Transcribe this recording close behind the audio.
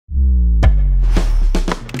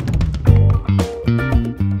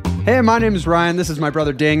Hey, my name is Ryan. This is my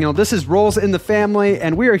brother Daniel. This is Rolls in the Family,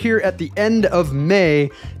 and we are here at the end of May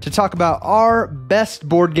to talk about our best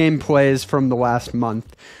board game plays from the last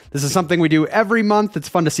month. This is something we do every month. It's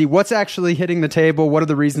fun to see what's actually hitting the table. What are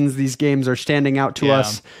the reasons these games are standing out to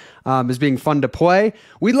us as being fun to play?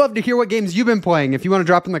 We'd love to hear what games you've been playing. If you want to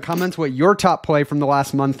drop in the comments what your top play from the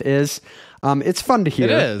last month is. It's fun to hear.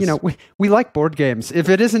 It is. You know, we like board games. If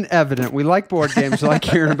it isn't evident, we like board games. We like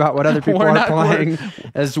hearing about what other people are playing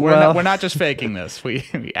as well. We're not just faking this. We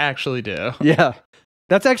actually do. Yeah.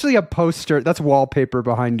 That's actually a poster. That's wallpaper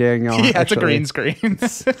behind Daniel. Yeah, actually. it's a green screen.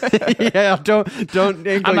 Yeah, don't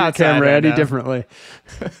angle your camera any differently.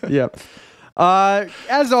 Yep.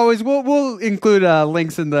 As always, we'll include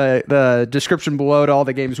links in the description below to all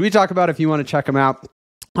the games we talk about if you want to check them out.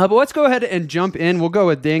 But let's go ahead and jump in. We'll go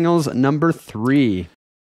with Daniel's number 3.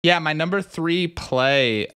 Yeah, my number 3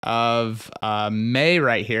 play of May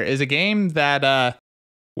right here is a game that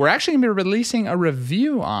we're actually going to be releasing a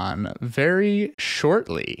review on very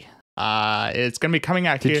shortly. It's going to be coming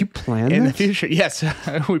out Did you plan in this? the future. Yes,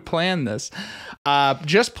 we planned this.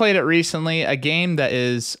 Just played it recently. A game that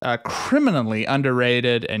is criminally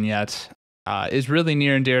underrated and yet is really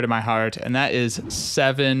near and dear to my heart, and that is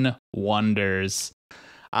Seven Wonders.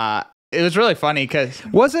 It was really funny because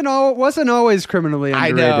wasn't always criminally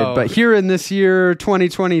underrated, but here in this year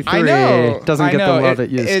 2023 doesn't get the love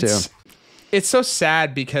it used to. It's so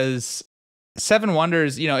sad because Seven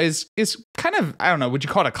Wonders, you know, is kind of, I don't know, would you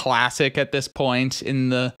call it a classic at this point in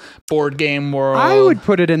the board game world? I would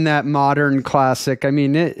put it in that modern classic. I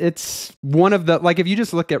mean, it's one of the, like, if you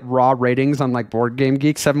just look at raw ratings on like Board Game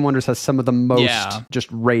Geek, Seven Wonders has some of the most just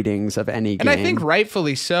ratings of any game. And I think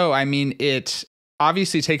rightfully so. I mean, it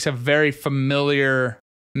obviously takes a very familiar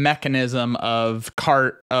mechanism of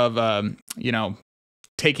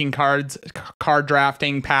taking cards, card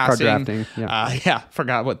drafting, passing. Card drafting, yeah.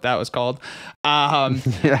 Forgot what that was called.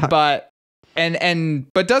 But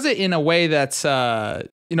does it in a way that's there's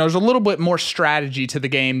a little bit more strategy to the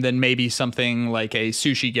game than maybe something like a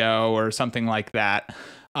Sushi Go or something like that.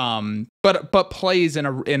 But plays in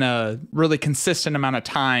a really consistent amount of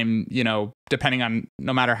time, you know, depending on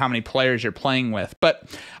no matter how many players you're playing with. But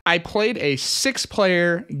I played a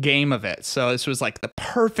 6-player game of it. So this was like the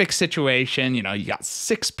perfect situation. You know, you got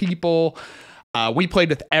 6 people. We played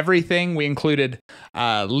with everything. We included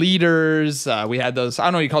leaders. We had those, I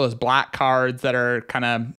don't know what you call those black cards that are kind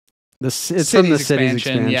of it's from the cities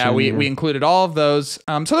expansion. Yeah, we included all of those.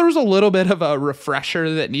 So there was a little bit of a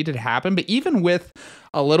refresher that needed to happen. But even with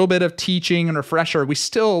a little bit of teaching and refresher, we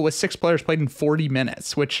still, with 6 players, played in 40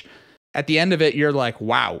 minutes, which at the end of it, you're like,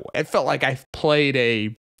 wow, it felt like I played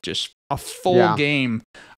a full game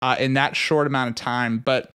in that short amount of time.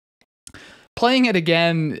 But playing it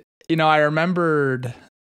again, you know, I remembered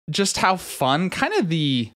just how fun kind of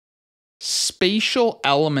the spatial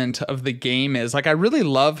element of the game is. Like, I really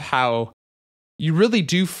love how you really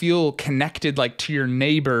do feel connected, like, to your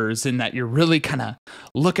neighbors, in that you're really kind of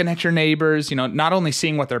looking at your neighbors, you know, not only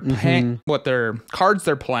seeing what they're playing, what their cards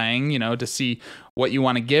they're playing, you know, to see what you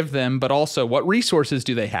want to give them, but also what resources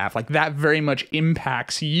do they have. Like, that very much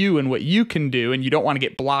impacts you and what you can do, and you don't want to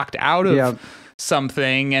get blocked out of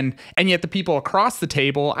something, and yet the people across the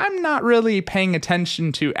table I'm not really paying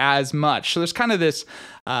attention to as much. So there's kind of this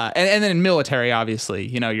and then in military, obviously,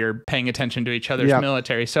 you know, you're paying attention to each other's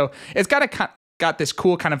military, so it's got this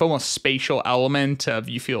cool kind of almost spatial element of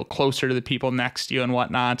you feel closer to the people next to you and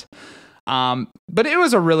whatnot. But it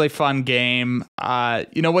was a really fun game.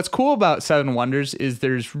 You know, what's cool about Seven Wonders is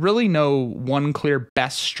there's really no one clear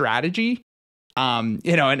best strategy.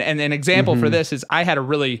 You know, and an example for this is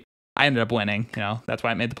I ended up winning, you know, that's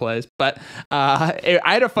why I made the plays. But I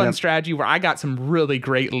had a fun strategy where I got some really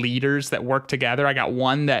great leaders that worked together. I got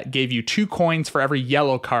one that gave you 2 coins for every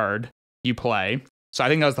yellow card you play. So I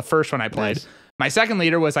think that was the first one I played. Nice. My second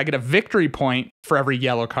leader was I get a victory point for every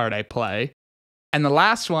yellow card I play. And the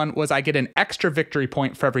last one was I get an extra victory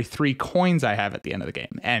point for every 3 coins I have at the end of the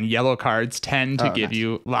game. And yellow cards tend to give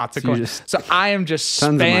you lots of coins. So I am just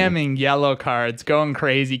spamming yellow cards, going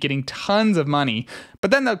crazy, getting tons of money.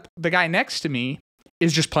 But then the guy next to me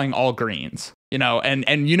is just playing all greens, you know,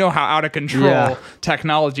 and you know how out of control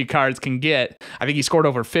technology cards can get. I think he scored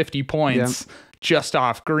over 50 points just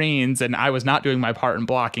off greens, and I was not doing my part in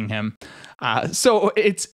blocking him. So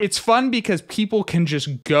it's fun because people can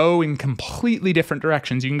just go in completely different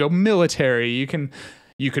directions. You can go military. You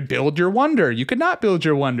could build your wonder. You could not build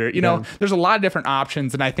your wonder. You know, there's a lot of different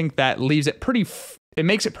options, and I think that leaves it it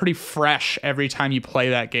makes it pretty fresh every time you play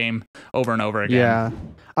that game over and over again. Yeah.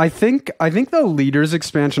 I think the leaders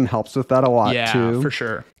expansion helps with that a lot too. Yeah, for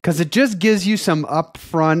sure. because it just gives you some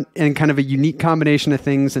upfront and kind of a unique combination of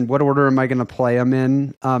things. And what order am I going to play them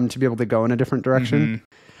in to be able to go in a different direction?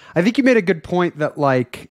 I think you made a good point that,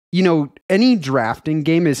 like, you know, any drafting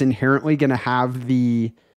game is inherently going to have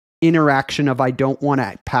the interaction of I don't want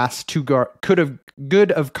to pass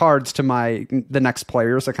good of cards to the next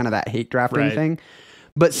player, so kind of that hate drafting thing.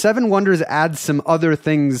 But Seven Wonders adds some other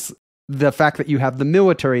things. The fact that you have the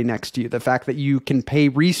military next to you, the fact that you can pay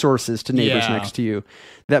resources to neighbors next to you,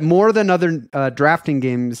 that more than other drafting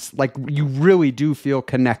games, like, you really do feel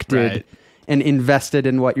connected and invested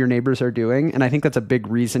in what your neighbors are doing. And I think that's a big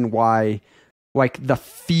reason why, like, the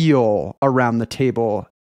feel around the table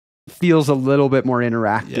feels a little bit more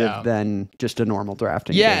interactive than just a normal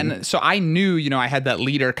drafting game. And so I knew, you know, I had that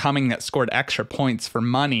leader coming that scored extra points for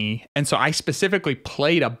money. And so I specifically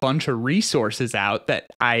played a bunch of resources out that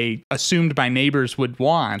I assumed my neighbors would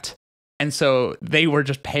want. And so they were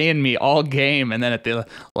just paying me all game. And then at the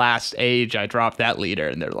last age, I dropped that leader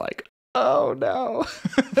and they're like, oh no.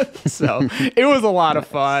 So it was a lot of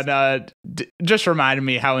fun. Just reminded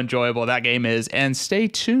me how enjoyable that game is. And stay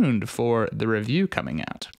tuned for the review coming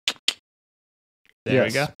out. There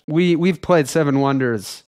we go. We've played Seven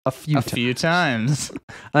Wonders a few times.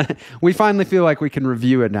 We finally feel like we can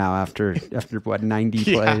review it now after what, 90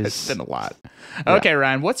 plays. It's been a lot. Okay,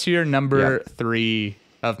 Ryan, what's your number 3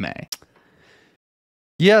 of May?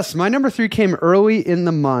 Yes, my number 3 came early in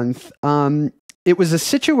the month. It was a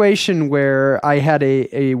situation where I had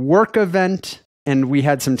a work event and we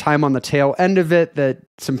had some time on the tail end of it that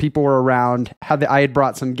some people were around. I had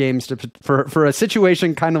brought some games for a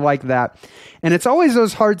situation kind of like that. And it's always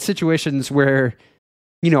those hard situations where,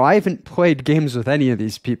 you know, I haven't played games with any of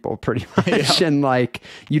these people pretty much. And, like,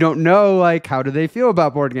 you don't know, like, how do they feel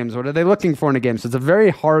about board games? What are they looking for in a game? So it's a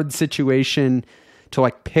very hard situation to,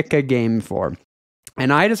 like, pick a game for.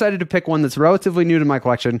 And I decided to pick one that's relatively new to my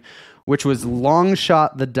collection, which was Long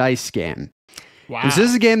Shot the Dice game. Wow. This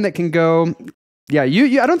is a game that can go... Yeah,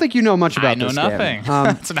 I don't think you know much about this game. I know nothing.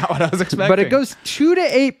 That's not what I was expecting. But it goes 2 to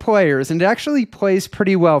 8 players, and it actually plays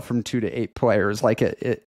pretty well from 2 to 8 players. Like,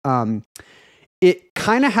 it kind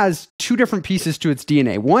of has 2 different pieces to its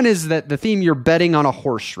DNA. One is that the theme, you're betting on a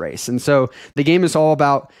horse race. And so the game is all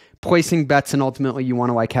about placing bets, and ultimately you want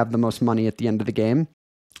to, like, have the most money at the end of the game.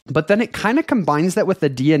 But then it kind of combines that with the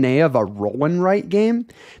DNA of a roll and write game,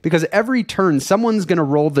 because every turn someone's going to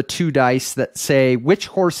roll the 2 dice that say which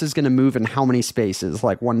horse is going to move in how many spaces,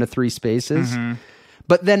 like 1 to 3 spaces.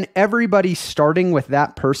 But then everybody starting with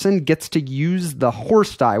that person gets to use the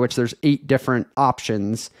horse die, which there's 8 different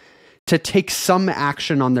options, to take some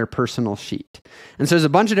action on their personal sheet. And so there's a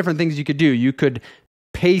bunch of different things you could do. You could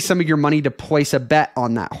pay some of your money to place a bet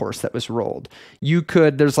on that horse that was rolled.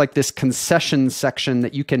 There's like this concession section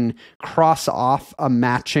that you can cross off a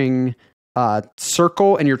matching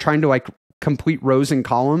circle, and you're trying to, like, complete rows and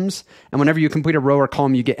columns. And whenever you complete a row or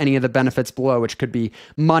column, you get any of the benefits below, which could be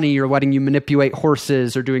money or letting you manipulate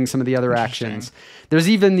horses or doing some of the other actions. There's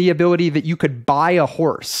even the ability that you could buy a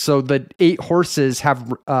horse. So the 8 horses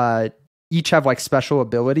have each have, like, special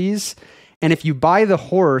abilities. And if you buy the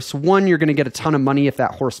horse, one, you're going to get a ton of money if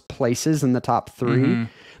that horse places in the top 3.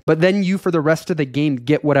 But then you, for the rest of the game,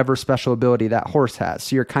 get whatever special ability that horse has.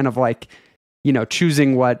 So you're kind of like, you know,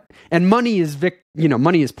 choosing what... And money is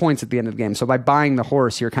points at the end of the game. So by buying the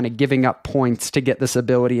horse, you're kind of giving up points to get this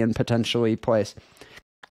ability and potentially place.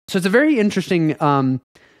 So it's a very interesting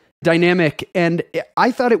dynamic, and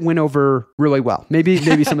I thought it went over really well. Maybe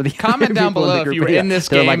some of the comment down below if you were in this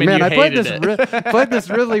game, like, and I played this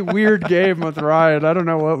really weird game with Ryan. I don't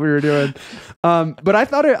know what we were doing, but I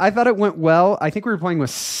thought it went well. I think we were playing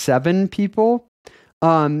with 7 people,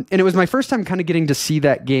 and it was my first time kind of getting to see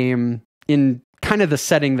that game in kind of the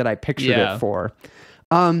setting that I pictured it for,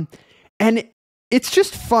 and it's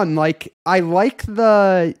just fun. Like, I like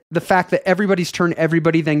the fact that everybody's turn,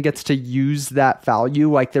 everybody then gets to use that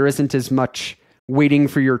value. Like, there isn't as much waiting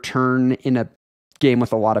for your turn in a game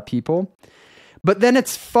with a lot of people. But then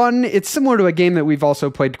it's fun. It's similar to a game that we've also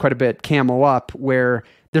played quite a bit, Camel Up, where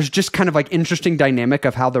there's just kind of, like, interesting dynamic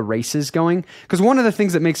of how the race is going. Because one of the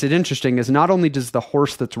things that makes it interesting is not only does the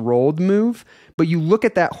horse that's rolled move, but you look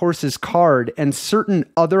at that horse's card and certain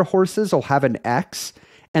other horses will have an X.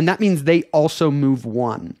 And that means they also move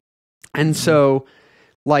 1. And so,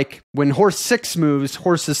 like, when horse 6 moves,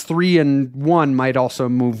 horses 3 and 1 might also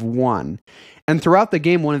move 1. And throughout the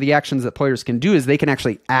game, one of the actions that players can do is they can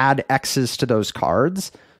actually add X's to those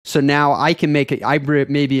cards. So now I can make it, I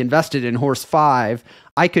may be invested in horse 5.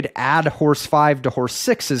 I could add horse 5 to horse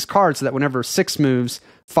 6's card so that whenever 6 moves,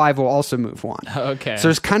 5 will also move 1. Okay. So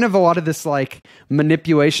there's kind of a lot of this, like,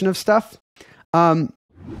 manipulation of stuff.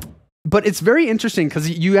 but it's very interesting because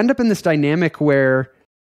you end up in this dynamic where,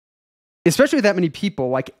 especially with that many people,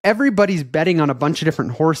 like everybody's betting on a bunch of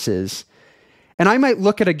different horses. And I might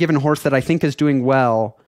look at a given horse that I think is doing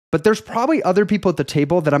well, but there's probably other people at the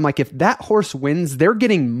table that I'm like, if that horse wins, they're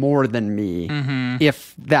getting more than me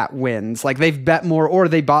if that wins. Like they've bet more or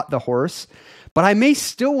they bought the horse. But I may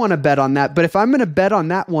still want to bet on that. But if I'm going to bet on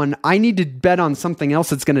that one, I need to bet on something else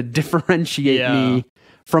that's going to differentiate me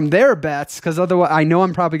from their bets, because otherwise I know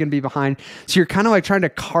I'm probably going to be behind. So you're kind of like trying to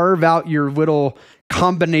carve out your little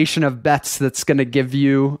combination of bets that's going to give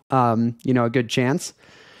you, a good chance.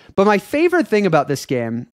 But my favorite thing about this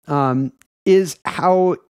game is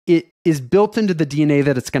how it is built into the DNA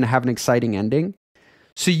that it's going to have an exciting ending.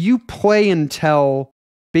 So you play until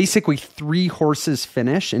basically 3 horses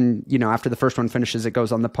finish. And, after the first one finishes, it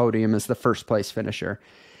goes on the podium as the first place finisher.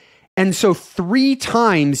 And so 3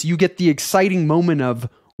 times you get the exciting moment of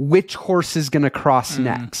which horse is going to cross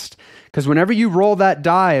next. Because whenever you roll that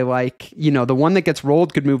die, like, the one that gets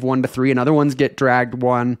rolled could move 1 to 3 and other ones get dragged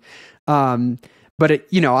 1. But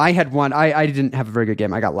I had one. I didn't have a very good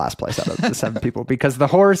game. I got last place out of the 7 people because the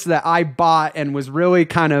horse that I bought and was really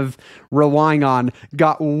kind of relying on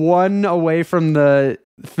got 1 away from the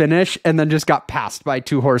finish and then just got passed by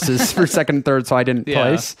 2 horses for second and third, so I didn't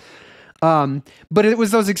place. But it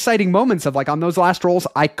was those exciting moments of like on those last rolls,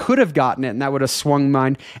 I could have gotten it and that would have swung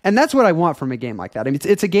mine. And that's what I want from a game like that. I mean,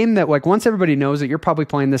 it's a game that like once everybody knows that you're probably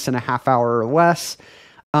playing this in a half hour or less.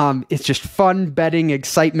 It's just fun betting,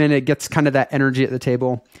 excitement. It gets kind of that energy at the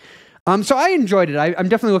table. So I enjoyed it. I'm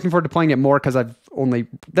definitely looking forward to playing it more because I've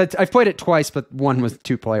played it twice, but one was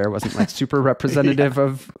 2-player, wasn't like super representative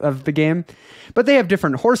of the game. But they have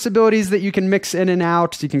different horse abilities that you can mix in and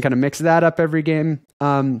out. So you can kind of mix that up every game.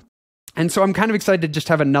 And so I'm kind of excited to just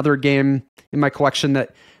have another game in my collection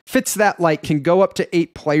that fits that, like can go up to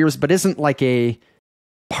 8 players, but isn't like a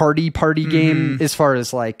party game as far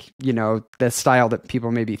as like, the style that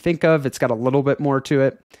people maybe think of. It's got a little bit more to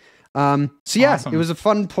it. Awesome. It was a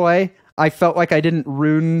fun play. I felt like I didn't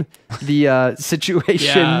ruin the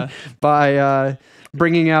situation by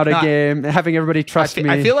bringing out a game, having everybody trust me.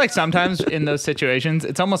 I feel like sometimes in those situations,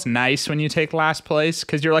 it's almost nice when you take last place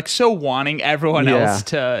because you're like so wanting everyone else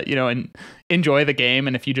to, and enjoy the game.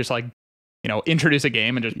 And if you just like, introduce a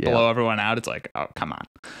game and just blow everyone out, it's like, oh, come on.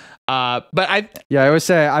 But I always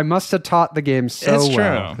say I must have taught the game so it's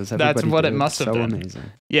well. True. That's what it must have been. Amazing.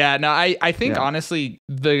 Yeah. No, I think honestly,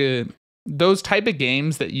 those type of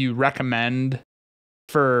games that you recommend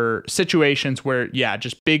for situations where,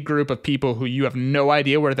 just big group of people who you have no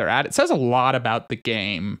idea where they're at, it says a lot about the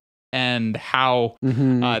game and how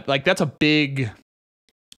like that's a big,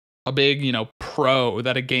 pro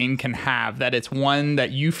that a game can have, that it's one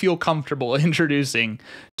that you feel comfortable introducing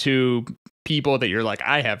to people that you're like,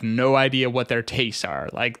 I have no idea what their tastes are.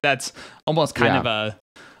 Like that's almost kind of a,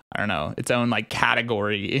 I don't know, its own like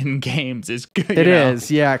category in games is good. It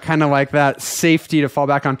is. Yeah. Kind of like that safety to fall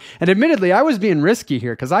back on. And admittedly, I was being risky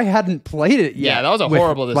here because I hadn't played it yet. Yeah. That was a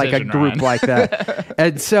horrible decision. Like a group like that.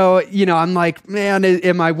 And so, I'm like, man,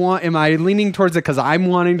 am I leaning towards it because I'm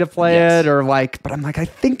wanting to play it or like, but I'm like, I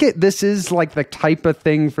think this is like the type of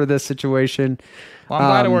thing for this situation. Well, I'm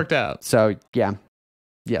glad it worked out. So yeah.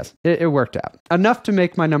 Yes, it worked out. Enough to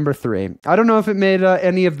make my number 3. I don't know if it made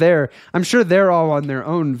any of I'm sure they're all on their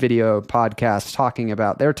own video podcast talking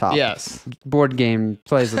about their top board game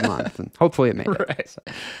plays of the month. And hopefully it made it. Right. So,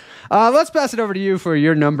 let's pass it over to you for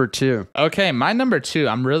your number 2. Okay, my number 2,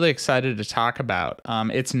 I'm really excited to talk about.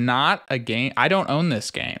 It's not a game. I don't own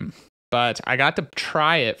this game, but I got to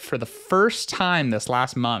try it for the first time this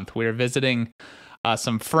last month. We were visiting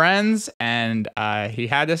some friends, and he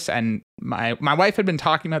had this, and my wife had been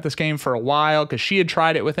talking about this game for a while because she had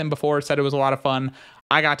tried it with him before, said it was a lot of fun.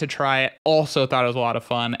 I got to try it, also thought it was a lot of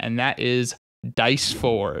fun, and that is Dice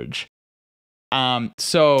Forge. Oh,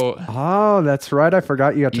 that's right. I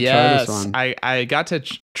forgot you got to try this one. I got to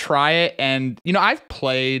try it, and I've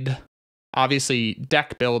played obviously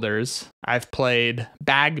deck builders. I've played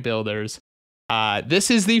bag builders. This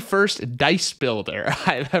is the first dice builder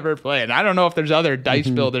I've ever played. I don't know if there's other dice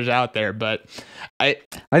builders out there, but I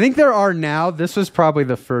think there are now. This was probably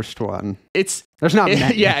the first one. There's not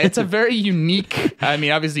many. Yeah, it's a very unique. I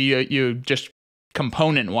mean, obviously, you just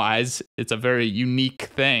component wise, it's a very unique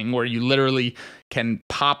thing where you literally can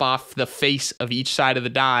pop off the face of each side of the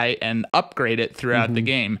die and upgrade it throughout the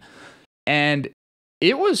game. And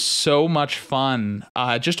it was so much fun.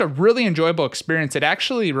 Just a really enjoyable experience. It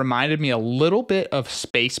actually reminded me a little bit of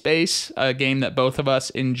Space Base, a game that both of us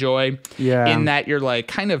enjoy. Yeah. In that you're like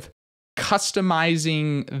kind of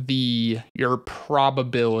customizing your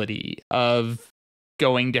probability of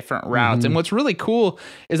going different routes. And what's really cool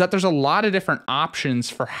is that there's a lot of different options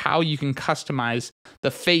for how you can customize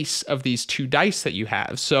the face of these two dice that you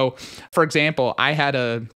have. So, for example,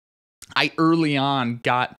 I early on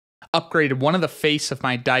got upgraded one of the face of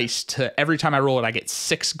my dice to every time I roll it, I get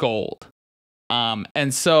 6 gold.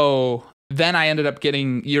 And so then I ended up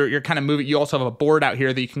getting, you're kind of moving. You also have a board out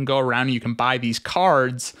here that you can go around and you can buy these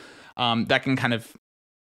cards that can kind of,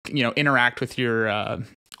 interact with your,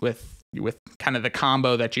 with kind of the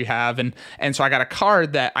combo that you have. And so I got a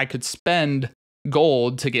card that I could spend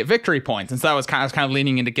gold to get victory points. And so I was kind of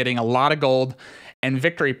leaning into getting a lot of gold and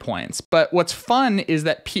victory points. But what's fun is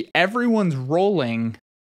that everyone's rolling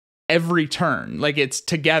every turn, like it's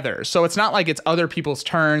together. So it's not like it's other people's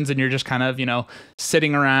turns and you're just kind of,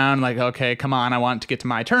 sitting around like, okay, come on, I want to get to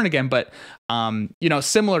my turn again. But,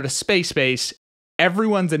 similar to Space Base,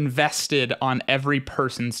 everyone's invested on every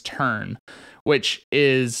person's turn, which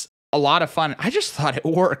is a lot of fun. I just thought it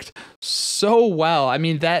worked so well. I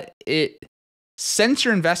mean, since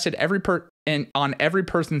you're invested on every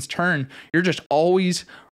person's turn, you're just always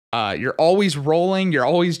rolling. You're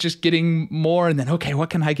always just getting more. And then, okay,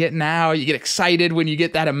 what can I get now? You get excited when you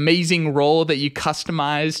get that amazing roll that you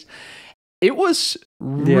customized. It was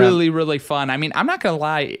really, really fun. I mean, I'm not going to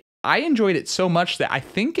lie. I enjoyed it so much that I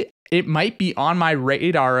think it might be on my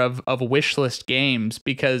radar of wish list games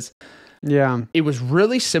because it was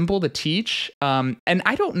really simple to teach. And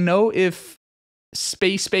I don't know if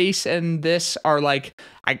Space Base and this are like,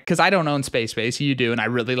 because I don't own Space Base, you do, and I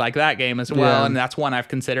really like that game as well, and that's one I've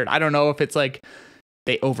considered. I don't know if it's like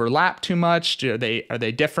they overlap too much, are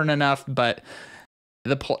they different enough? But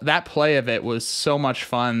that play of it was so much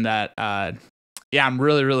fun that I'm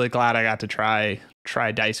really, really glad I got to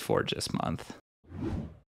try Dice Forge this month.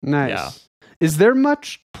 Nice. Yeah. Is there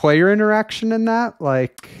much player interaction in that?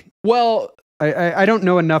 Like, well, I don't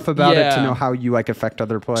know enough about it to know how you like affect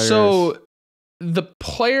other players. So the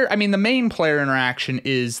main player interaction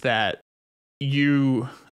is that you,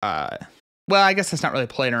 well, I guess that's not really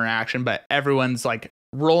player interaction, but everyone's like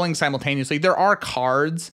rolling simultaneously. There are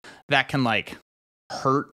cards that can like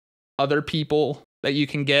hurt other people that you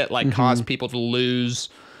can get, like cause people to lose,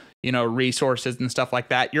 resources and stuff like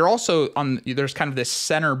that. You're also there's kind of this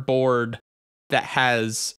center board that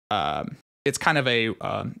has, it's kind of a,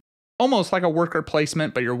 almost like a worker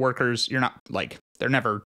placement, but your workers, you're not like, they're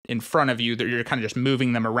never in front of you. You're kind of just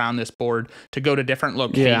moving them around this board to go to different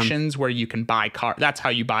locations where you can buy cards. That's how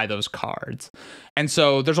you buy those cards. And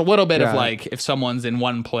so there's a little bit of like, if someone's in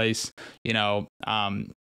one place,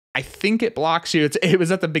 I think it blocks you. It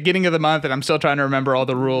was at the beginning of the month and I'm still trying to remember all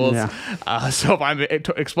the rules. So if I'm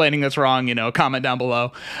explaining this wrong, comment down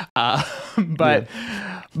below. But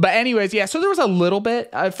anyways, so there was a little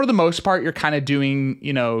bit, for the most part, you're kind of doing,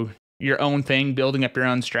 your own thing, building up your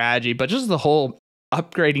own strategy, but just the whole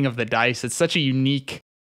upgrading of the dice, it's such a unique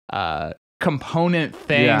component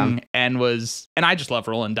thing, and I just love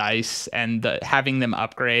rolling dice, and having them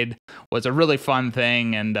upgrade was a really fun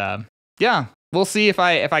thing. And we'll see if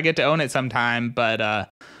I get to own it sometime, but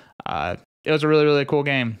it was a really, really cool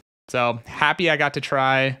game. So happy I got to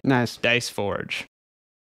try Dice Forge.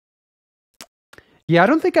 Yeah, I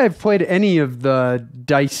don't think I've played any of the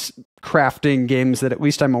dice crafting games that at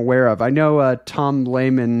least I'm aware of. I know Tom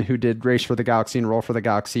Lehman, who did Race for the Galaxy and Roll for the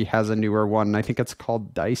Galaxy, has a newer one. I think it's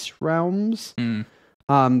called Dice Realms.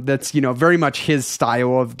 That's, very much his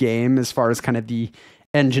style of game as far as kind of the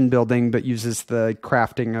engine building, but uses the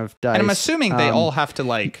crafting of dice. And I'm assuming they all have to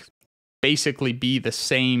like basically be the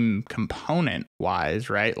same component wise,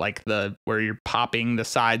 right? Like where you're popping the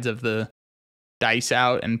sides of the dice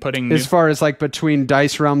out and putting as far as like between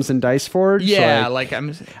Dice Realms and Dice Forge. I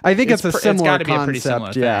think it's a similar concept. Be a pretty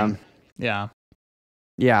similar thing. Yeah.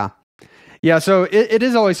 So it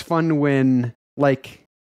is always fun when like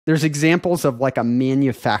there's examples of like a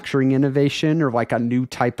manufacturing innovation or like a new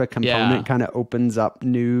type of component kind of opens up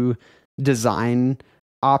new design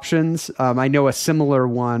options. I know a similar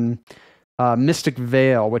one, Mystic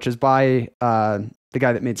Vale, which is by the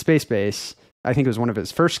guy that made Space Base. I think it was one of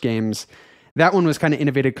his first games. That one was kind of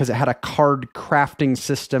innovative because it had a card crafting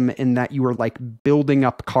system in that you were like building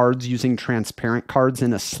up cards using transparent cards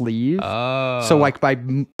in a sleeve. So like by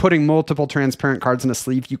putting multiple transparent cards in a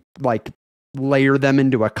sleeve, you like layer them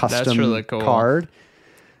into a custom really cool card.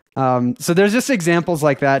 So there's just examples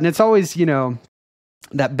like that. And it's always,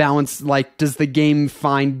 that balance, like, does the game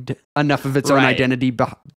find enough of its own identity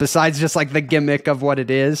besides just like the gimmick of what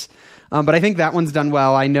it is? But I think that one's done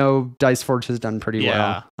well. I know Dice Forge has done pretty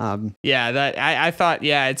well. I thought,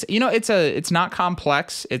 it's not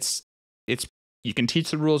complex. It's you can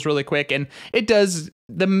teach the rules really quick, and it does.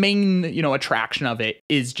 The main, attraction of it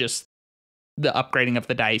is just the upgrading of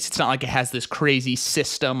the dice. It's not like it has this crazy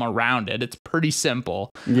system around it. It's pretty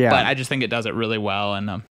simple. Yeah. But I just think it does it really well.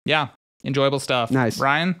 And yeah, enjoyable stuff. Nice.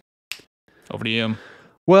 Ryan, over to you.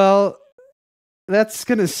 Well, that's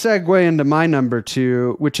going to segue into my number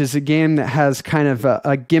 2, which is a game that has kind of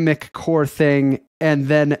a gimmick core thing and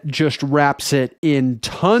then just wraps it in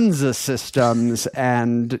tons of systems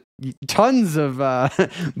and tons of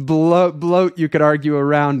bloat, you could argue,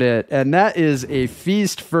 around it. And that is a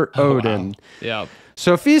Feast for Odin. Wow. Yeah.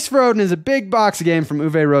 So Feast for Odin is a big box game from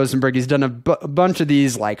Uwe Rosenberg. He's done a bunch of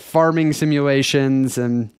these like farming simulations,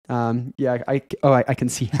 and I can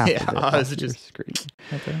see half of it off your screen.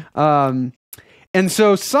 Okay. And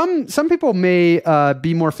so some people may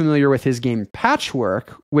be more familiar with his game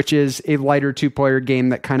Patchwork, which is a lighter 2-player game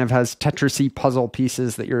that kind of has Tetris-y puzzle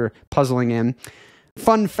pieces that you're puzzling in.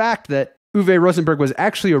 Fun fact that Uwe Rosenberg was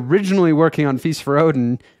actually originally working on Feast for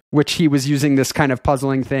Odin, which he was using this kind of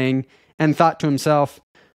puzzling thing, and thought to himself,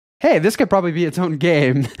 hey, this could probably be its own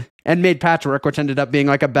game, and made Patchwork, which ended up being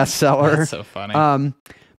like a bestseller. That's so funny.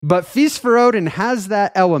 But Feast for Odin has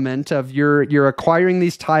that element of you're acquiring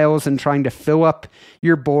these tiles and trying to fill up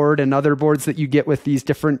your board and other boards that you get with these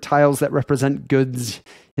different tiles that represent goods.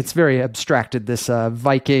 It's very abstracted, this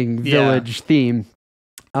Viking village theme.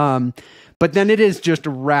 But then it is just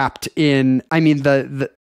wrapped in, I mean,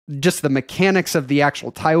 just the mechanics of the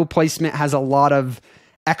actual tile placement has a lot of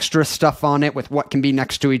extra stuff on it with what can be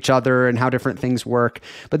next to each other and how different things work.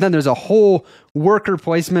 But then there's a whole worker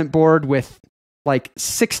placement board with like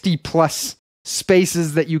 60 plus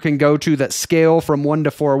spaces that you can go to that scale from 1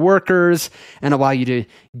 to 4 workers and allow you to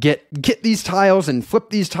get these tiles and flip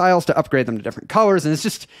these tiles to upgrade them to different colors. And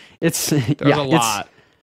it's a lot.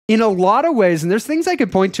 In a lot of ways, and there's things I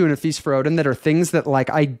could point to in A Feast for Odin that are things that like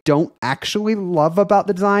I don't actually love about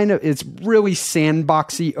the design. It's really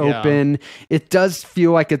sandboxy open. Yeah. It does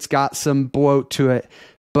feel like it's got some bloat to it.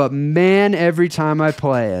 But man, every time I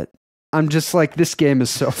play it, I'm just like, this game is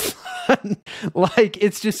so fun. Like,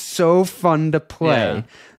 it's just so fun to play.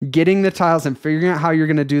 Yeah. Getting the tiles and figuring out how you're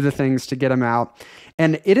going to do the things to get them out.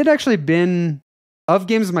 And it had actually been, of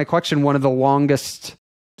games in my collection, one of the longest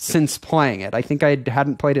since playing it. I think I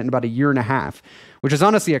hadn't played it in about a year and a half, which is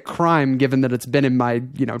honestly a crime given that it's been in my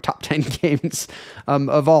top 10 games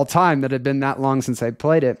of all time that had been that long since I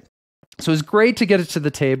played it. So it was great to get it to the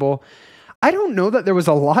table. I don't know that there was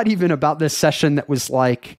a lot even about this session that was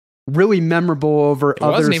like really memorable over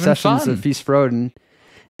other sessions of Feast for Odin.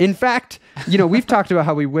 In fact, we've talked about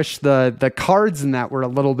how we wish the cards in that were a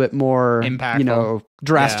little bit more impactful.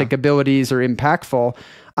 Drastic abilities or impactful.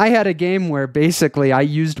 I had a game where basically I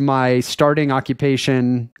used my starting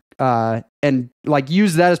occupation and like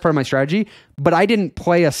used that as part of my strategy, but I didn't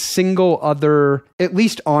play a single other, at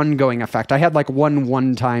least ongoing effect. I had like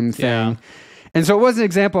one-time thing. Yeah. And so it was an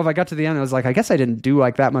example of I got to the end, I was like, I guess I didn't do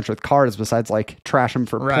like that much with cards besides like trash them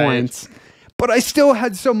for points. But I still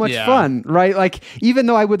had so much fun, right? Like, even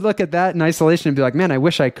though I would look at that in isolation and be like, man, I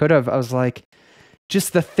wish I could have. I was like,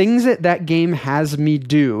 just the things that game has me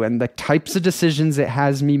do and the types of decisions it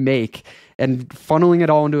has me make and funneling it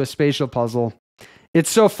all into a spatial puzzle. It's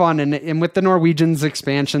so fun. And with the Norwegians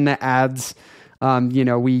expansion that adds,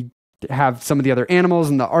 we have some of the other animals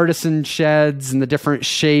and the artisan sheds and the different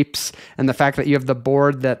shapes and the fact that you have the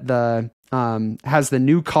board that has the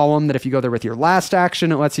new column that if you go there with your last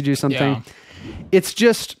action, it lets you do something. Yeah.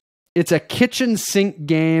 It's a kitchen sink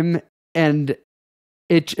game, and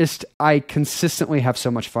I consistently have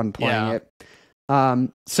so much fun playing it.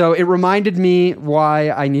 So it reminded me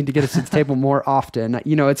why I need to get it to the table more often.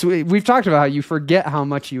 We've talked about how you forget how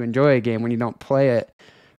much you enjoy a game when you don't play it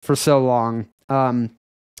for so long.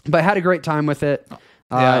 But I had a great time with it.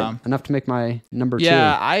 Enough to make my number 2.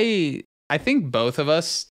 Yeah, I think both of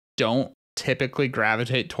us don't typically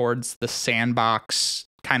gravitate towards the sandbox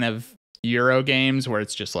kind of Euro games where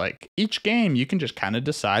it's just like each game you can just kind of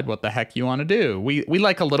decide what the heck you want to do. We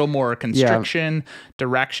like a little more constriction,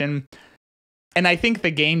 direction. And I think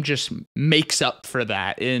the game just makes up for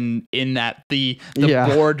that in that the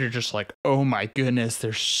board, you're just like, oh my goodness,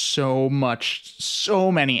 there's so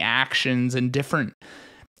many actions and different.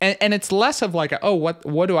 And it's less of like,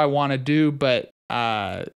 what do I want to do? But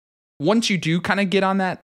once you do kind of get on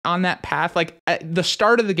that path, like at the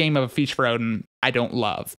start of the game of A Feast for Odin, I don't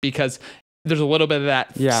love because there's a little bit of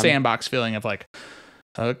that sandbox feeling of like,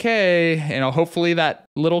 okay, hopefully that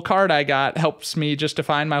little card I got helps me just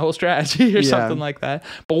define my whole strategy or something like that.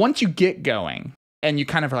 But once you get going and you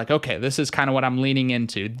kind of are like, okay, this is kind of what I'm leaning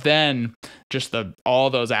into, then just all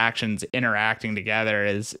those actions interacting together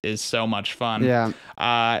is so much fun. Yeah.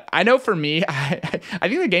 I know for me, I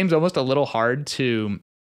think the game's almost a little hard to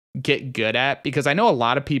get good at because I know a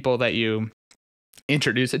lot of people that you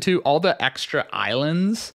introduce it to, all the extra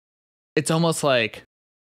islands, it's almost like,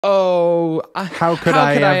 oh, how could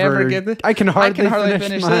I ever get this? I can hardly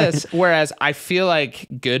finish this. Whereas I feel like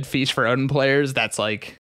good Feast for Odin players, that's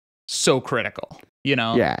like so critical, you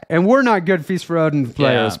know? Yeah, and we're not good Feast for Odin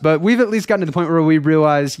players, but we've at least gotten to the point where we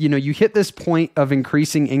realize, you know, you hit this point of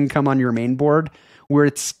increasing income on your main board where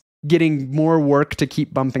it's getting more work to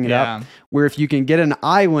keep bumping it up, where if you can get an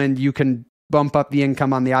island, you can bump up the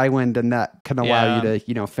income on the island, and that can allow you to,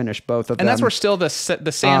 you know, finish both of them. And that's where still the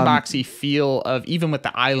sandboxy feel of, even with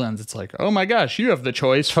the islands, it's like, oh my gosh, you have the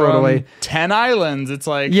choice from 10 islands. It's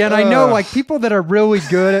like, yeah, and I know like people that are really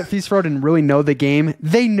good at Feast for Odin and really know the game,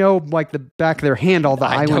 they know like the back of their hand all the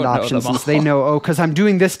island options, since they know, oh, because I'm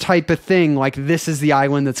doing this type of thing, like this is the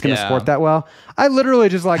island that's going to support that well. I literally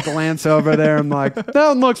just like glance over there. I'm like, that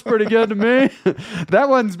one looks pretty good to me. That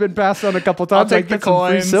one's been passed on a couple times. I'll take the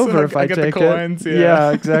coins. Silver if I take it. Coins,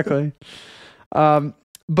 yeah, exactly.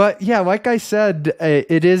 But yeah, like I said,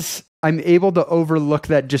 it is. I'm able to overlook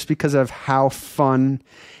that just because of how fun.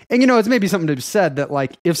 And you know, it's maybe something to be said that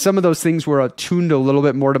like if some of those things were attuned a little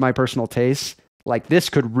bit more to my personal taste, like this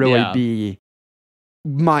could really be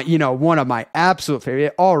my, you know, one of my absolute favorite.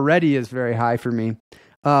 It already is very high for me.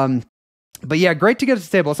 But yeah, great to get to the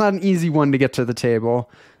table. It's not an easy one to get to the table.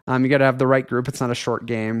 You got to have the right group. It's not a short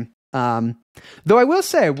game. Though I will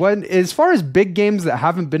say, as far as big games that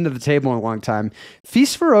haven't been to the table in a long time,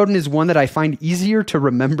 Feast for Odin is one that I find easier to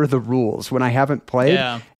remember the rules when I haven't played.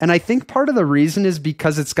 Yeah. And I think part of the reason is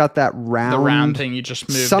because it's got that round thing you just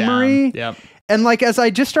moved summary. Down. Yep. And like as I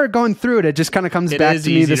just start going through it, it just kind of comes back to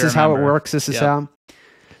me. This is how it works. This is how.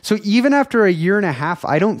 So even after a year and a half,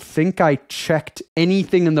 I don't think I checked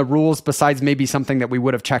anything in the rules besides maybe something that we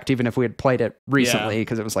would have checked even if we had played it recently,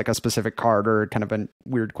 because it was like a specific card or kind of a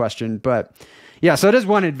weird question. But yeah, so it is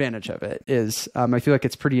one advantage of it is I feel like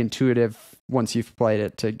it's pretty intuitive once you've played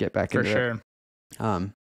it to get back into it.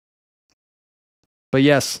 But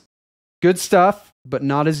yes, good stuff, but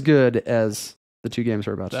not as good as the two games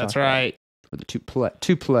we're about to talk about. That's right. Or the two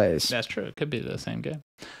plays. That's true. It could be the same game.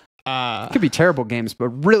 It could be terrible games, but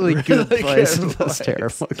really good plays. That's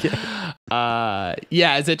terrible.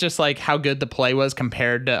 Yeah, is it just like how good the play was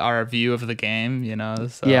compared to our view of the game? You know,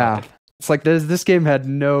 so yeah, it's like this game had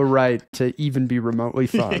no right to even be remotely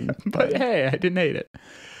fun. But hey, I didn't hate it.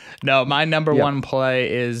 No, my number one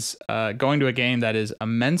play is going to a game that is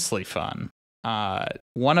immensely fun.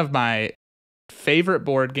 One of my favorite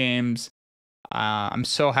board games. I'm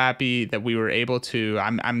so happy that we were able to.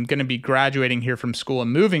 I'm going to be graduating here from school and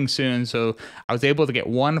moving soon, so I was able to get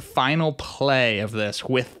one final play of this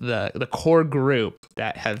with the core group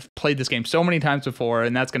that have played this game so many times before,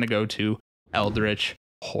 and that's going to go to Eldritch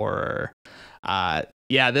Horror.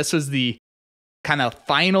 This was the kind of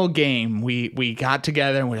final game. We got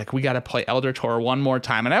together and we're like, we got to play Eldritch Horror one more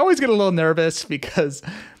time, and I always get a little nervous because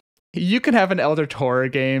you can have an Eldritch Horror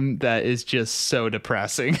game that is just so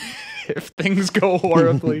depressing. If things go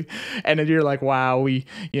horribly and then you're like, wow, we,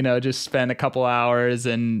 just spent a couple hours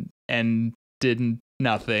and did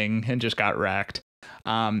nothing and just got wrecked.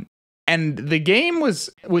 And the game was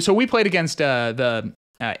so we played against the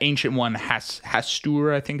ancient one,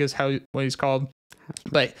 Hastur, I think is what he's called.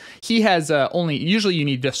 But he has usually you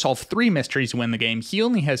need to solve 3 mysteries to win the game. He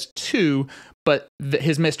only has 2, but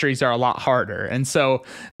his mysteries are a lot harder. And so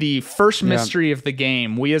the first mystery of the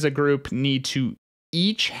game, we as a group need to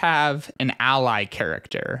each have an ally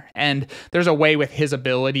character, and there's a way with his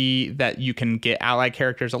ability that you can get ally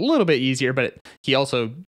characters a little bit easier, but he also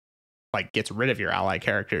like gets rid of your ally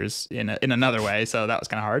characters in another way, so that was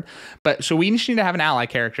kind of hard. But so we each need to have an ally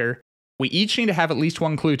character, we each need to have at least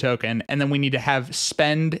 1 clue token, and then we need to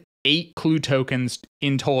spend 8 clue tokens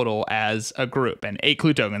in total as a group. And 8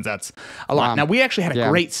 clue tokens, that's a lot. Now we actually had a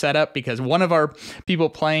great setup because one of our people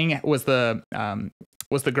playing was the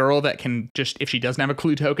girl that can just, if she doesn't have a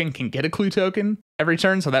clue token, can get a clue token every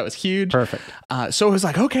turn. So that was huge. Perfect. So it was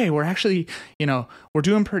like, okay, we're actually, we're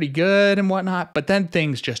doing pretty good and whatnot. But then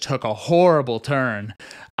things just took a horrible turn.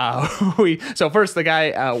 So first the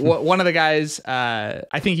guy, one of the guys,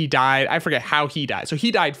 I think he died. I forget how he died. So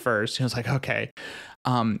he died first. And I was like, okay.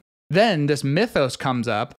 Then this mythos comes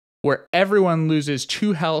up where everyone loses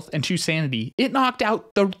 2 health and 2 sanity. It knocked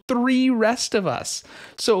out the 3 rest of us.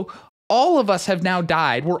 So all of us have now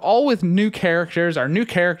died. We're all with new characters. Our new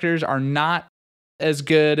characters are not as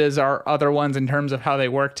good as our other ones in terms of how they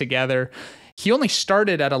work together. He only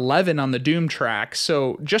started at 11 on the Doom track.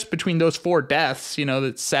 So just between those 4 deaths,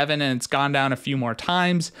 that's 7 and it's gone down a few more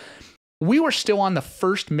times. We were still on the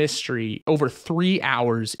first mystery over 3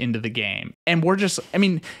 hours into the game. And we're just,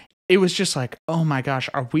 it was just like, oh my gosh,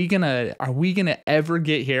 are we gonna ever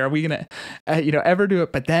get here? Are we gonna, ever do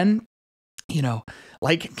it? But then,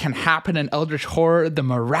 like can happen in Eldritch Horror, the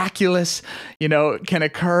miraculous, can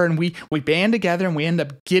occur, and we band together and we end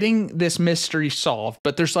up getting this mystery solved.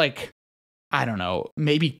 But there's like, I don't know,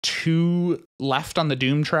 maybe 2 left on the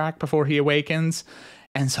Doom track before he awakens.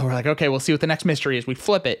 And so we're like, okay, we'll see what the next mystery is. We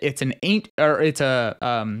flip it. It's one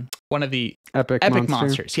of the epic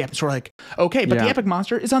monsters. Yeah. So we're like, okay, but the epic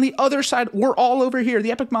monster is on the other side. We're all over here.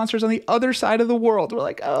 The epic monster is on the other side of the world. We're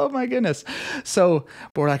like, oh my goodness. So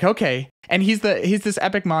we're like, okay. And he's this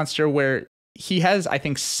epic monster where he has, I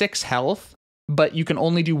think, 6 health, but you can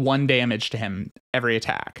only do 1 damage to him every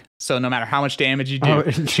attack. So no matter how much damage you do, you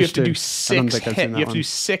have to do 6 hits. You have to do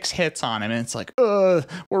 6 hits on him. And it's like, we're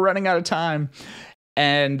running out of time.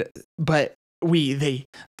 But 3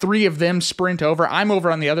 of them sprint over. I'm over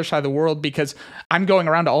on the other side of the world because I'm going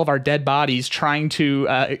around to all of our dead bodies trying to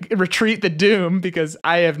retreat the Doom because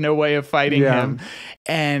I have no way of fighting him.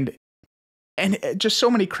 And just so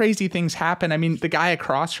many crazy things happen. I mean, the guy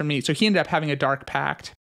across from me, so he ended up having a dark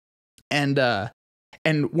pact, and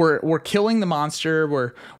we're killing the monster.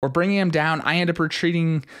 We're bringing him down. I end up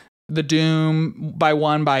retreating the Doom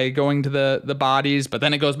by going to the bodies, but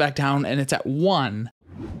then it goes back down and it's at 1.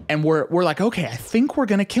 And we're like, okay, I think we're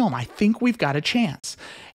gonna kill him. I think we've got a chance.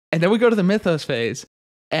 And then we go to the Mythos phase,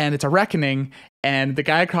 and it's a reckoning, and the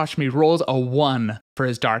guy across from me rolls a 1 for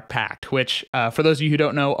his Dark Pact, which, for those of you who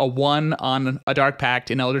don't know, a 1 on a Dark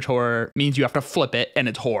Pact in Eldritch Horror means you have to flip it, and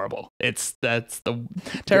it's horrible. That's the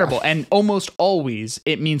terrible. Yeah. And almost always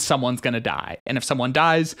it means someone's gonna die. And if someone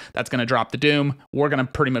dies, that's gonna drop the Doom. We're gonna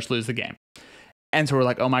pretty much lose the game. And so we're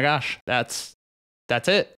like, oh my gosh, that's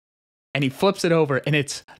it. And he flips it over, and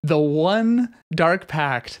it's the one Dark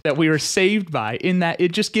Pact that we were saved by, in that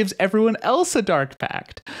it just gives everyone else a Dark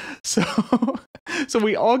Pact. So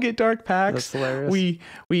we all get Dark Pacts. That's hilarious.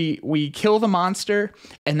 We kill the monster,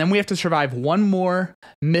 and then we have to survive 1 more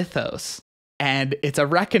Mythos. And it's a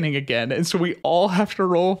reckoning again. And so we all have to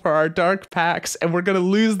roll for our Dark Pacts, and we're going to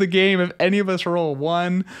lose the game if any of us roll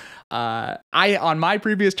 1. On my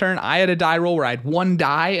previous turn, I had a die roll where I had 1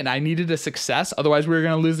 die and I needed a success. Otherwise, we were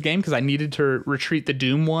going to lose the game because I needed to retreat the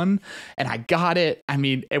Doom 1. And I got it. I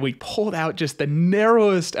mean, and we pulled out just the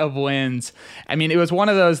narrowest of wins. I mean, it was one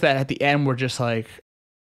of those that at the end we're just like,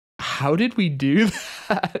 how did we do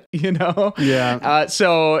that? Yeah.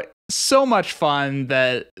 So much fun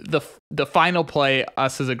that the final play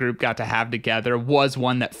us as a group got to have together was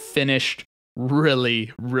one that finished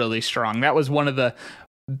really, really strong. That was one of the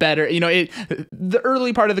better, the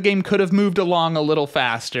early part of the game could have moved along a little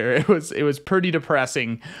faster. It was pretty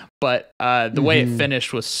depressing, but the way it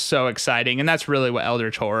finished was so exciting. And that's really what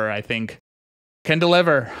Eldritch Horror, I think, can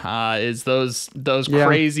deliver, is those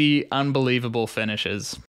crazy, unbelievable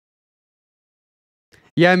finishes.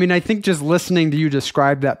 Yeah, I mean, I think just listening to you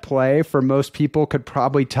describe that play, for most people, could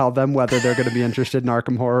probably tell them whether they're going to be interested in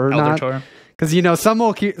Arkham Horror or Eldritch not. Horror. Because, some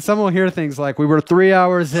will hear things like, we were 3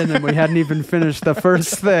 hours in and we hadn't even finished the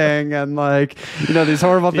first thing. And these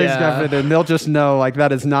horrible things happen, and they'll just know,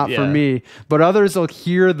 that is not for me. But others will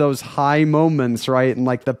hear those high moments, right? And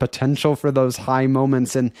the potential for those high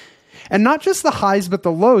moments. And not just the highs, but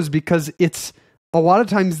the lows, because it's a lot of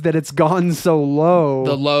times that it's gone so low.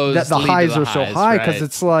 The lows that the highs are so high, because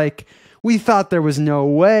it's like, we thought there was no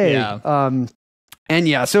way.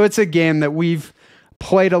 Yeah. So it's a game that we've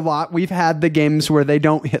played a lot. We've had the games where they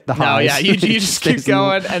don't hit the highs. No, yeah, you just keep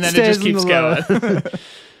going, and then it just keeps going.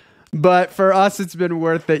 But for us, it's been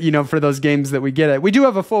worth it, for those games that we get it. We do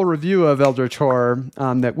have a full review of Eldritch Horror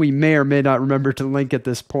that we may or may not remember to link at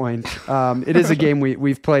this point. It is a game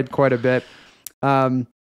we've played quite a bit.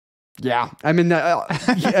 Yeah, I mean,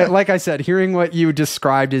 like I said, hearing what you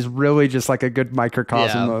described is really just like a good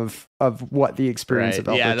microcosm of what the experience of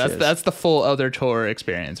Eldritch is. That's the full Eldritch Horror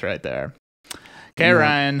experience right there. Okay,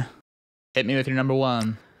 Ryan, hit me with your number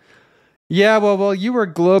 1. Yeah, well, you were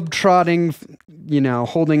globetrotting,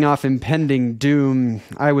 holding off impending doom.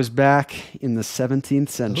 I was back in the 17th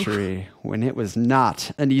century when it was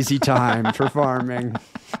not an easy time for farming.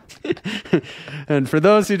 And for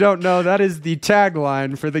those who don't know, that is the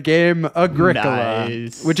tagline for the game Agricola,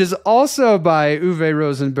 which is also by Uwe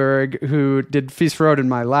Rosenberg, who did Feast for Odin,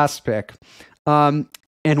 my last pick.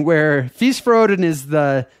 And where Feast for Odin is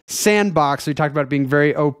the sandbox, we talked about it being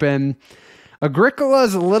very open. Agricola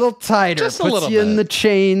is a little tighter, puts you in the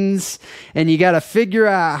chains, and you got to figure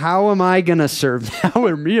out, how am I going to survive? How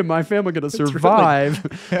are me and my family going to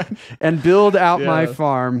survive and build out my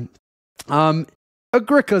farm?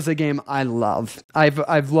 Agricola's a game I love.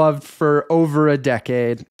 I've loved for over a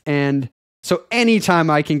decade, and So anytime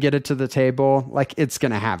I can get it to the table, like it's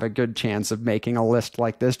going to have a good chance of making a list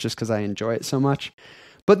like this just because I enjoy it so much.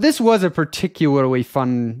 But this was a particularly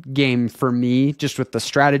fun game for me, just with the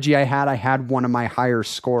strategy I had. I had one of my higher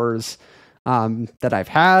scores that I've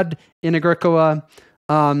had in Agricola.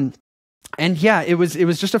 And yeah, it was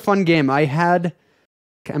just a fun game.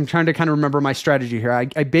 I'm trying to kind of remember my strategy here.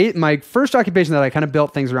 My first occupation that I kind of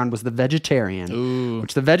built things around was the vegetarian,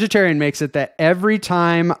 which the vegetarian makes it that every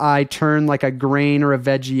time I turn like a grain or a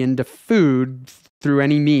veggie into food through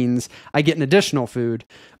any means, I get an additional food,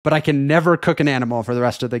 but I can never cook an animal for the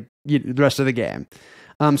rest of the game.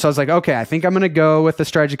 So I was like, okay, I think I'm going to go with the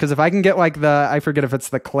strategy because if I can get like I forget if it's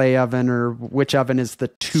the clay oven or which oven is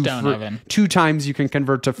the oven. 2 times you can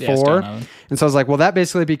convert to 4. And so I was like, well, that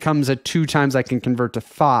basically becomes a 2 times I can convert to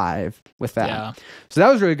 5 with that. Yeah. So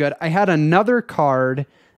that was really good. I had another card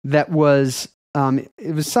that was,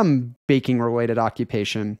 it was some baking related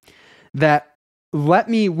occupation that let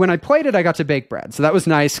me, when I played it, I got to bake bread. So that was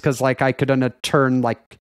nice because like I could turn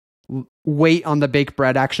like wait on the bake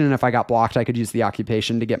bread action, and if I got blocked I could use the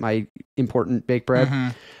occupation to get my important bake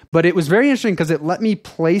bread. But it was very interesting because it let me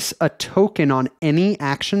place a token on any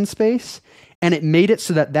action space, and it made it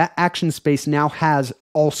so that action space now has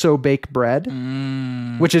also bake bread,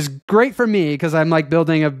 which is great for me because I'm like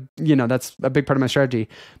building that's a big part of my strategy.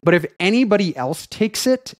 But if anybody else takes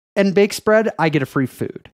it and bakes bread, I get a free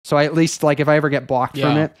food. So I at least like if I ever get blocked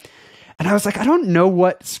from it. And I was like, I don't know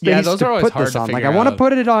what space to put this on. Like, I want to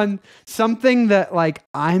put it on something that like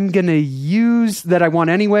I'm going to use that I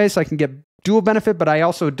want anyway, so I can get dual benefit, but I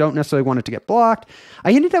also don't necessarily want it to get blocked.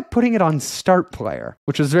 I ended up putting it on start player,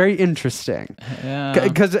 which was very interesting.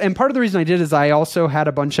 And part of the reason I did is I also had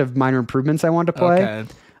a bunch of minor improvements I wanted to play.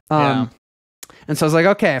 And so I was like,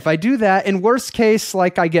 okay, if I do that, in worst case,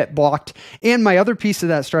 like I get blocked. And my other piece of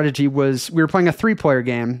that strategy was we were playing a 3-player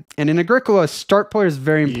game. And in Agricola, start player is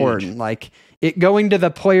very important. Like it going to the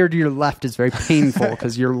player to your left is very painful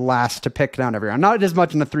because you're last to pick down everyone. Not as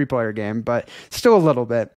much in a 3-player game, but still a little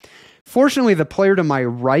bit. Fortunately, the player to my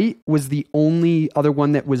right was the only other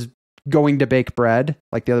one that was going to bake bread.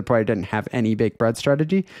 Like the other player didn't have any bake bread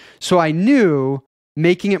strategy. So I knew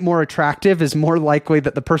making it more attractive is more likely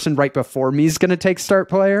that the person right before me is going to take start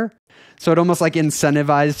player. So it almost like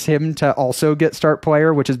incentivized him to also get start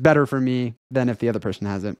player, which is better for me than if the other person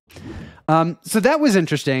has it. So that was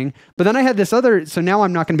interesting. But then I had this other, so now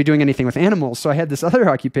I'm not going to be doing anything with animals. So I had this other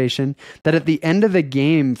occupation that at the end of the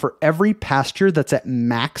game, for every pasture that's at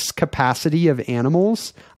max capacity of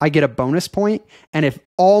animals, I get a bonus point. And if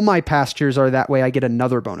all my pastures are that way, I get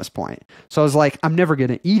another bonus point. So I was like, I'm never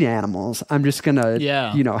going to eat animals. I'm just going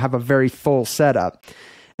to, have a very full setup.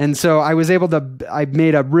 And so I was able to, I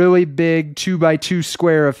made a really big 2x2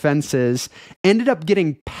 square of fences, ended up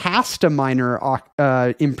getting past a minor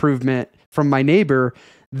improvement from my neighbor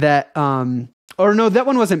that, or no, that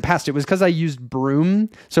one wasn't past. It was because I used broom.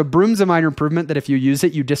 So broom's a minor improvement that if you use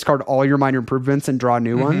it, you discard all your minor improvements and draw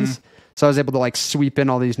new ones. So I was able to like sweep in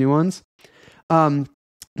all these new ones. But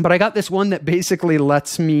I got this one that basically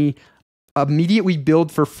lets me immediately build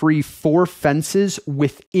for free 4 fences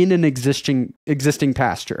within an existing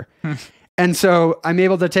pasture. And so I'm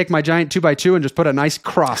able to take my giant 2x2 and just put a nice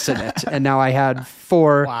cross in it. And now I had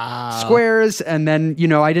 4 squares. And then,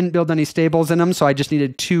 I didn't build any stables in them. So I just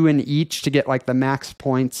needed 2 in each to get like the max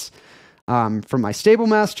points from my stable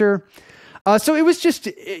master. So it was just,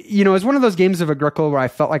 it was one of those games of Agricola where I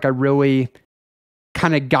felt like I really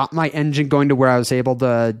kind of got my engine going to where I was able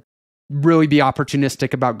to really be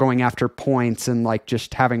opportunistic about going after points and like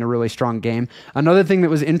just having a really strong game. Another thing that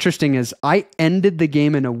was interesting is I ended the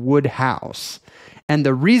game in a wood house. And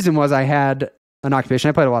the reason was I had an occupation.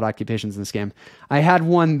 I played a lot of occupations in this game. I had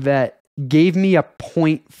one that gave me a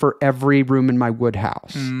point for every room in my wood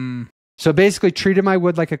house. So basically treated my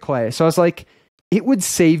wood like a clay. So I was like, it would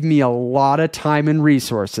save me a lot of time and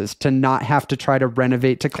resources to not have to try to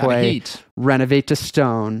renovate to clay, renovate to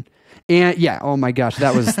stone. And yeah, oh my gosh,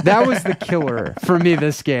 that was the killer for me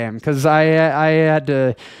this game because I had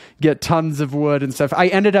to get tons of wood and stuff. I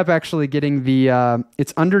ended up actually getting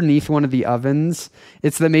it's underneath one of the ovens.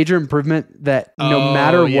 It's the major improvement that no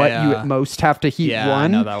matter what, you at most have to heat one. I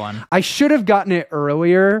know that one. I should have gotten it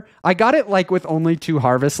earlier. I got it like with only 2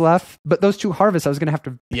 harvests left, but those 2 harvests I was gonna have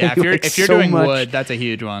to pay if you're doing wood, that's a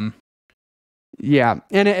huge one. Yeah,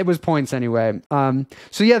 and it was points anyway.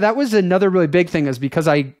 So yeah, that was another really big thing is because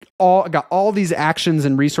I got all these actions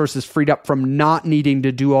and resources freed up from not needing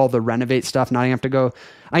to do all the renovate stuff, not having to go.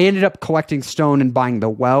 I ended up collecting stone and buying the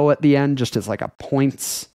well at the end just as like a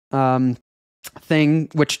points thing,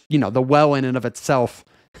 which, the well in and of itself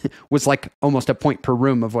was like almost a point per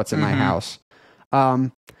room of what's in my house.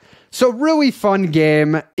 So really fun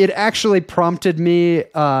game. It actually prompted me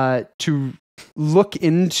to look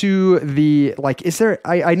into the, like, is there,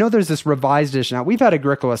 I know there's this revised edition now. We've had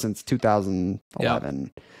Agricola since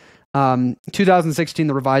 2011. 2016,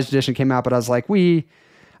 the revised edition came out, but I was like,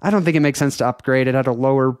 I don't think it makes sense to upgrade. It had a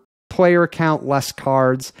lower player count, less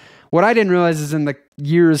cards. What I didn't realize is in the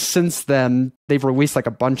years since then, they've released like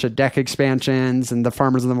a bunch of deck expansions and the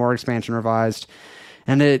Farmers of the Moor expansion revised.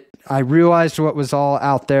 And I realized what was all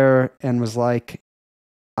out there and was like,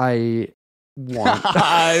 I want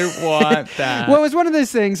that. Well, it was one of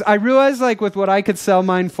those things. I realized like with what I could sell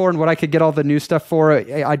mine for and what I could get all the new stuff for,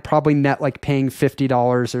 I'd probably net like paying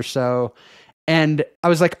 $50 or so. And I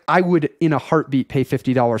was like, I would in a heartbeat pay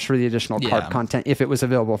 $50 for the additional card content if it was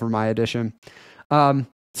available for my edition.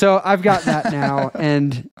 So I've got that now,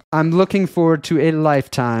 and I'm looking forward to a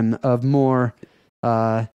lifetime of more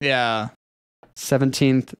 17th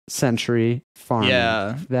century farming.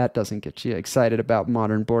 Yeah. If that doesn't get you excited about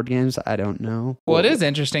modern board games, I don't know. Well, it is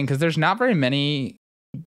interesting because there's not very many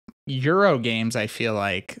Euro games, I feel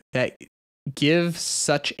like, that give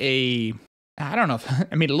such a, I don't know,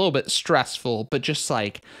 a little bit stressful, but just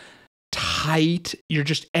like tight. You're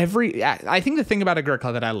just I think the thing about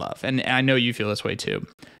Agricola that I love, and I know you feel this way too,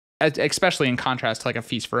 especially in contrast to like a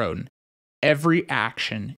Feast for Odin, every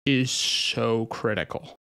action is so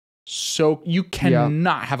critical. So you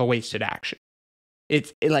cannot have a wasted action.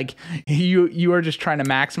 It's like you are just trying to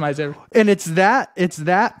maximize it. And it's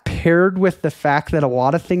that paired with the fact that a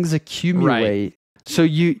lot of things accumulate. Right. So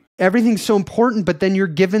everything's so important, but then you're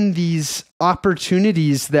given these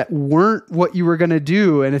opportunities that weren't what you were going to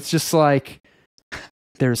do. And it's just like,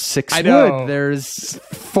 there's 6 wood, there's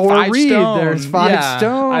 4 reed, there's 5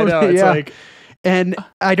 stone. I know. It's like, and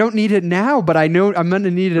I don't need it now, but I know I'm going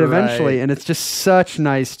to need it eventually. And it's just such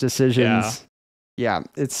nice decisions. Yeah.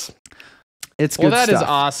 It's good well, that stuff. Is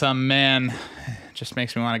awesome, man. It just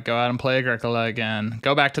makes me want to go out and play Agricola again.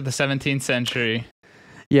 Go back to the 17th century.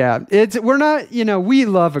 Yeah, we're not, we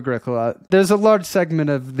love Agricola. There's a large segment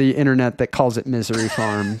of the internet that calls it Misery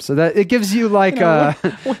Farm. So that it gives you like a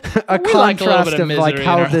contrast of like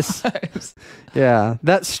how this,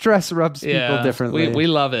 that stress rubs people differently. We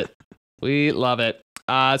love it. We love it.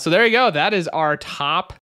 So there you go. That is our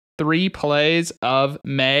top 3 plays of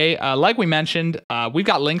May. Like we mentioned, we've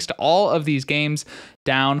got links to all of these games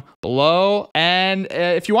down below. And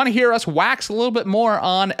if you want to hear us wax a little bit more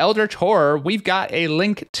on Eldritch Horror, we've got a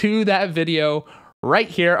link to that video right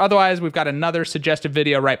here. Otherwise, we've got another suggested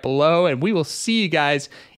video right below, and we will see you guys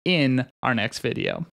in our next video.